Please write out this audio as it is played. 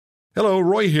Hello,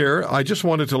 Roy here. I just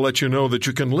wanted to let you know that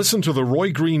you can listen to The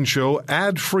Roy Green Show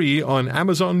ad-free on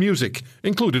Amazon Music,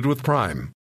 included with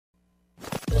Prime.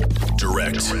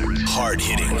 Direct,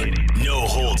 hard-hitting, no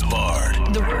holds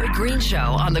barred. The Roy Green Show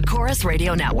on the Chorus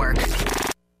Radio Network.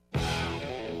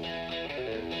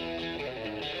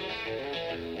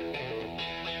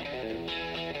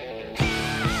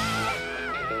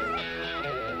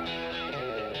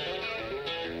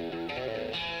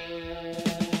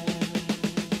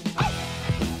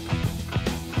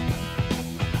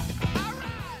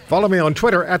 Follow me on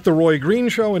Twitter at The Roy Green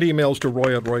Show and emails to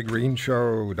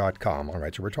roy@roygreenshow.com. All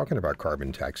right, so we're talking about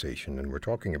carbon taxation, and we're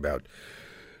talking about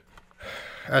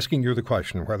asking you the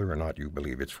question whether or not you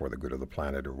believe it's for the good of the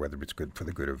planet or whether it's good for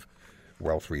the good of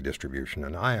wealth redistribution.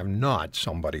 And I am not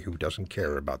somebody who doesn't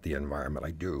care about the environment.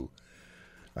 I do.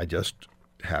 I just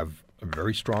have a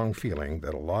very strong feeling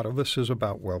that a lot of this is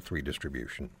about wealth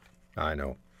redistribution. I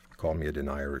know. Call me a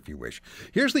denier if you wish.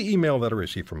 Here's the email that I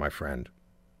received from my friend.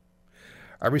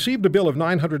 I received a bill of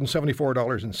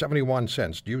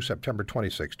 $974.71 due September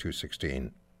 26,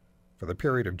 2016, for the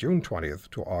period of June 20th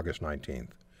to August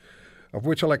 19th, of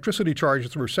which electricity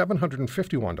charges were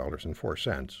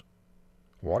 $751.04.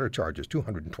 Water charges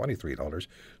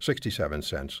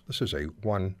 $223.67. This is a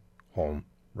one-home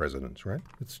residence, right?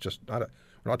 It's just not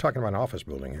we're not talking about an office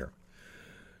building here.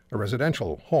 A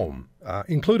residential home.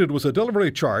 Included was a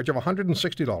delivery charge of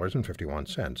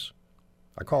 $160.51.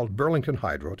 I called Burlington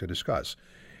Hydro to discuss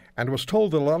and was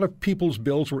told that a lot of people's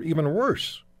bills were even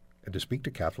worse and to speak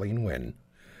to Kathleen Wynne.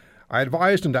 I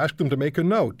advised and asked them to make a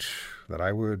note that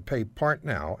I would pay part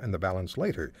now and the balance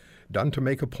later, done to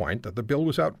make a point that the bill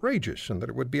was outrageous and that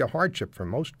it would be a hardship for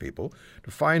most people to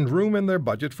find room in their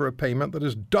budget for a payment that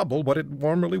is double what it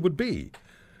normally would be.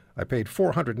 I paid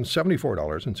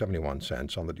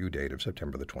 $474.71 on the due date of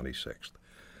September the 26th.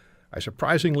 I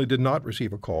surprisingly did not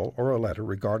receive a call or a letter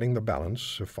regarding the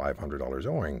balance of $500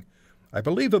 owing. I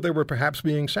believe that they were perhaps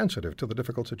being sensitive to the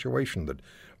difficult situation that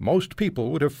most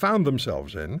people would have found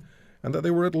themselves in, and that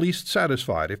they were at least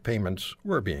satisfied if payments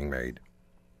were being made.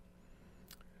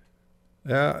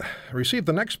 I received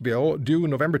the next bill due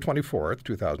November 24th,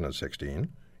 2016,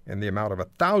 in the amount of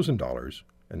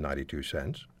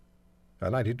 $1,000.92,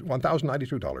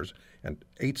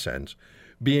 $1,092.08,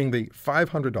 being the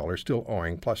 $500 still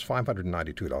owing plus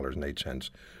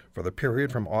 $592.08 for the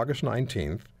period from August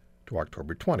 19th to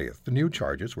October 20th. The new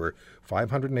charges were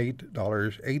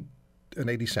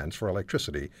 $508.80 for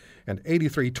electricity and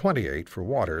 $83.28 for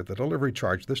water. The delivery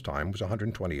charge this time was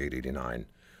 $128.89.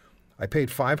 I paid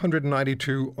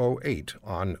 $592.08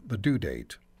 on the due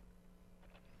date.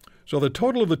 So the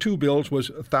total of the two bills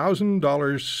was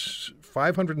 $1,000,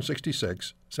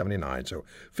 $566.79, so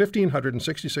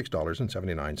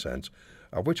 $1,566.79,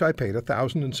 of which I paid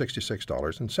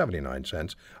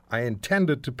 $1,066.79. I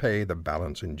intended to pay the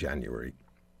balance in January.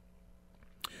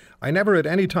 I never at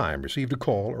any time received a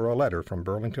call or a letter from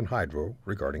Burlington Hydro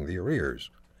regarding the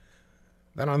arrears.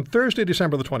 Then on Thursday,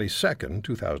 December the 22nd,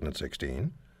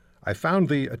 2016, I found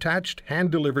the attached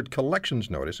hand-delivered collections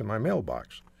notice in my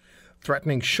mailbox,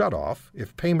 threatening shut-off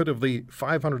if payment of the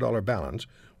 $500 balance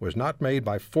was not made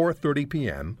by 4:30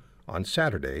 p.m. on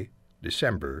Saturday,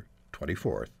 December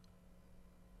 24th.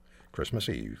 Christmas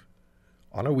Eve.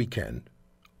 On a weekend.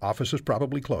 Offices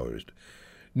probably closed.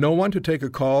 No one to take a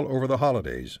call over the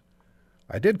holidays.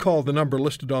 I did call the number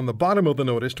listed on the bottom of the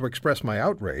notice to express my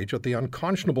outrage at the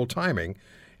unconscionable timing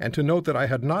and to note that I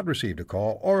had not received a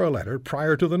call or a letter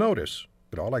prior to the notice,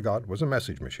 but all I got was a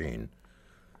message machine.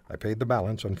 I paid the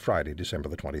balance on Friday, December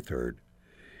the 23rd.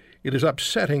 It is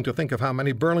upsetting to think of how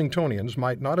many Burlingtonians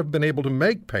might not have been able to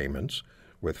make payments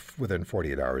within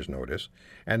 48 hours' notice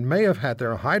and may have had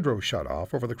their hydro shut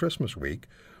off over the Christmas week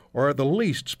or at the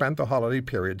least spent the holiday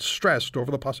period stressed over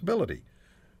the possibility.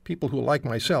 People who, like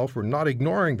myself, were not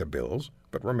ignoring the bills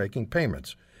but were making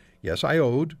payments. Yes, I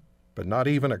owed, but not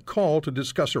even a call to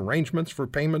discuss arrangements for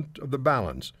payment of the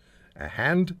balance. A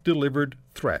hand-delivered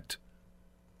threat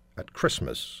at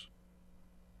Christmas.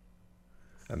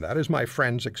 And that is my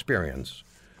friend's experience.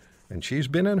 And she's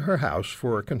been in her house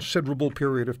for a considerable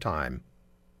period of time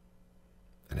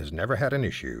and has never had an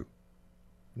issue,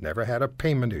 never had a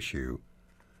payment issue,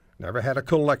 never had a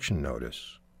collection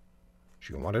notice.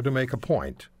 She wanted to make a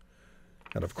point.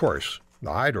 And of course,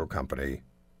 the hydro company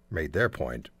made their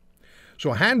point.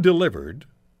 So hand-delivered,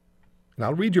 and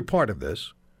I'll read you part of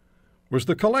this, was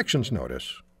the collections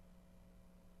notice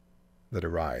that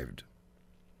arrived.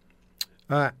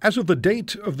 As of the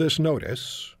date of this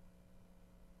notice,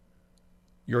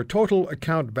 your total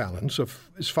account balance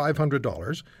is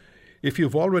 $500. If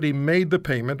you've already made the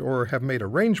payment or have made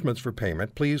arrangements for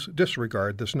payment, please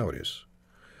disregard this notice.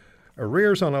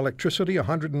 Arrears on electricity,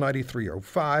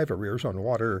 $193.05. Arrears on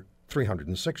water,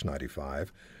 $306.95.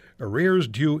 Arrears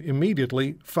due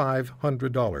immediately,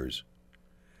 $500.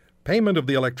 Payment of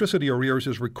the electricity arrears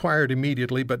is required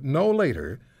immediately, but no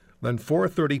later than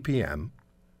 4:30 p.m.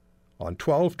 on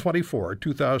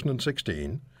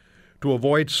 12/24/2016 to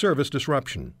avoid service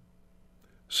disruption.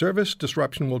 Service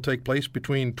disruption will take place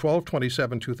between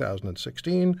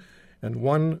 12/27/2016 and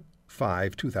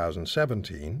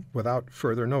 1/5/2017 without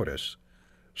further notice.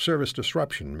 Service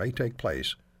disruption may take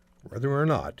place whether or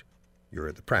not you're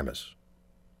at the premise.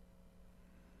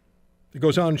 It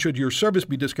goes on, should your service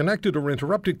be disconnected or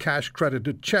interrupted, cash,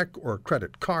 credited check, or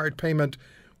credit card payment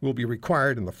will be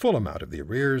required in the full amount of the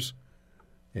arrears.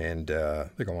 And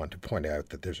they go on to point out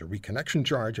that there's a reconnection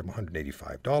charge of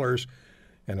 $185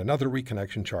 and another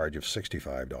reconnection charge of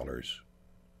 $65.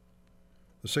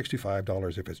 The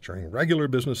 $65 if it's during regular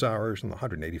business hours and the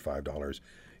 $185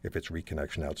 if it's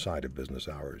reconnection outside of business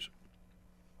hours.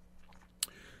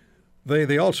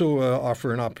 They also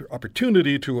offer an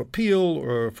opportunity to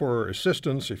appeal for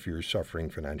assistance if you're suffering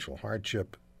financial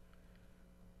hardship.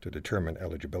 To determine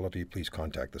eligibility, please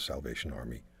contact the Salvation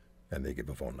Army, and they give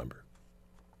a phone number.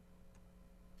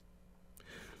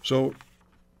 So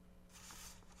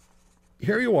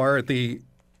here you are at the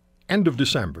end of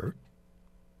December,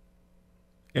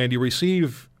 and you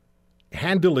receive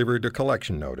hand-delivered a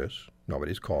collection notice.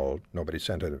 Nobody's called. Nobody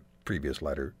sent a previous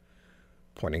letter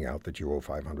pointing out that you owe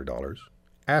 $500.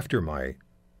 After my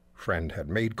friend had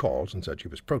made calls and said she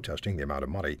was protesting the amount of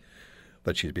money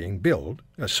that she's being billed,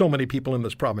 as so many people in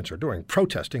this province are doing,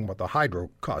 protesting what the hydro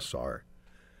costs are.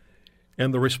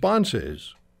 And the response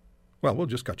is, well, we'll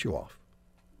just cut you off.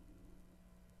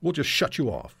 We'll just shut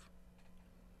you off.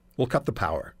 We'll cut the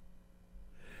power.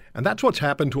 And that's what's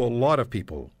happened to a lot of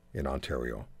people in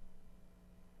Ontario.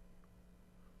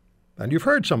 And you've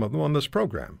heard some of them on this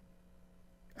program.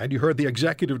 And you heard the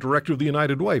executive director of the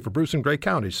United Way for Bruce and Grey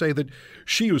County say that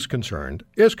she is concerned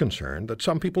that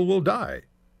some people will die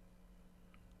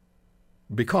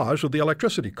because of the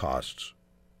electricity costs,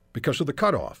 because of the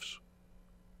cutoffs,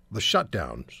 the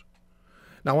shutdowns.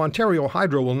 Now, Ontario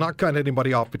Hydro will not cut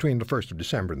anybody off between the 1st of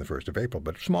December and the 1st of April,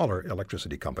 but smaller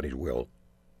electricity companies will.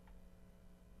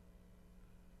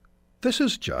 This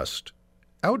is just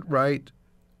outright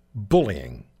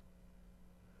bullying.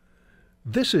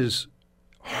 This is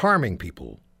harming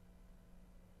people.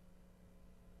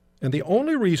 And the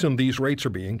only reason these rates are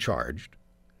being charged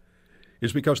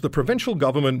is because the provincial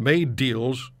government made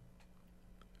deals,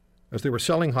 as they were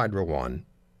selling Hydro One,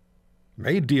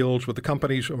 made deals with the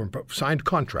companies, or signed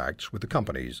contracts with the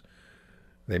companies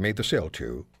they made the sale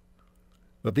to,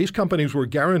 that these companies were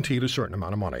guaranteed a certain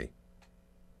amount of money.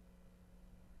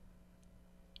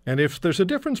 And if there's a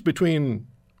difference between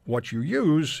what you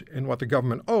use and what the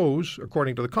government owes,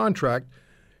 according to the contract,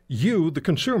 you, the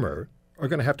consumer, are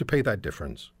going to have to pay that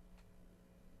difference.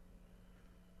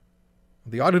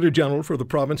 The Auditor General for the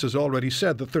province has already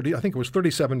said that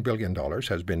 $37 billion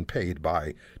has been paid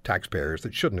by taxpayers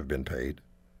that shouldn't have been paid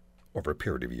over a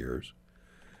period of years.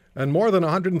 And more than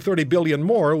 $130 billion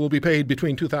more will be paid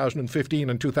between 2015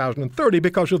 and 2030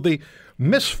 because of the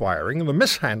misfiring and the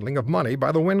mishandling of money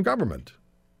by the Wynne government.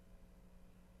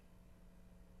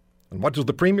 And what does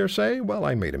the Premier say? Well,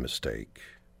 I made a mistake.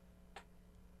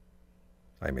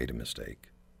 I made a mistake.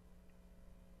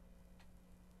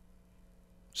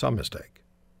 Some mistake.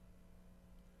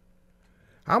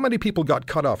 How many people got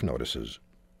cut-off notices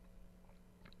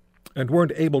and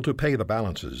weren't able to pay the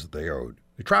balances that they owed?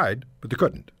 They tried, but they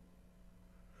couldn't.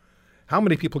 How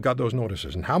many people got those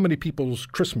notices, and how many people's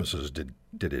Christmases did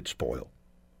it spoil?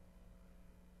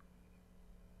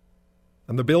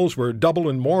 And the bills were double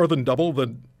and more than double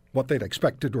than what they'd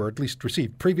expected or at least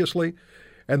received previously,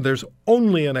 and there's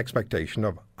only an expectation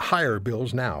of higher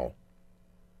bills now.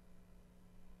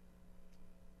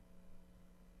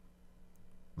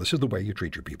 This is the way you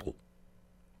treat your people.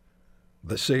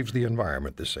 This saves the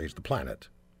environment. This saves the planet.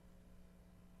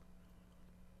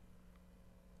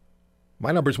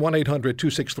 My number is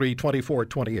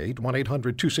 1-800-263-2428,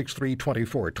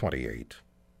 1-800-263-2428.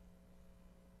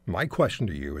 My question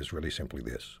to you is really simply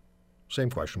this. Same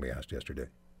question we asked yesterday.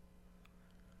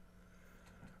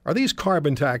 Are these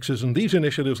carbon taxes and these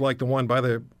initiatives like the one by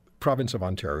the province of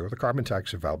Ontario, the carbon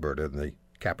tax of Alberta and the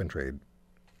cap and trade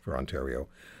for Ontario,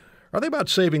 are they about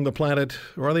saving the planet,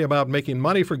 or are they about making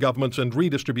money for governments and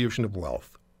redistribution of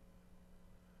wealth?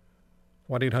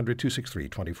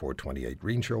 1-800-263-2428.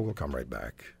 Green Show will come right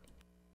back.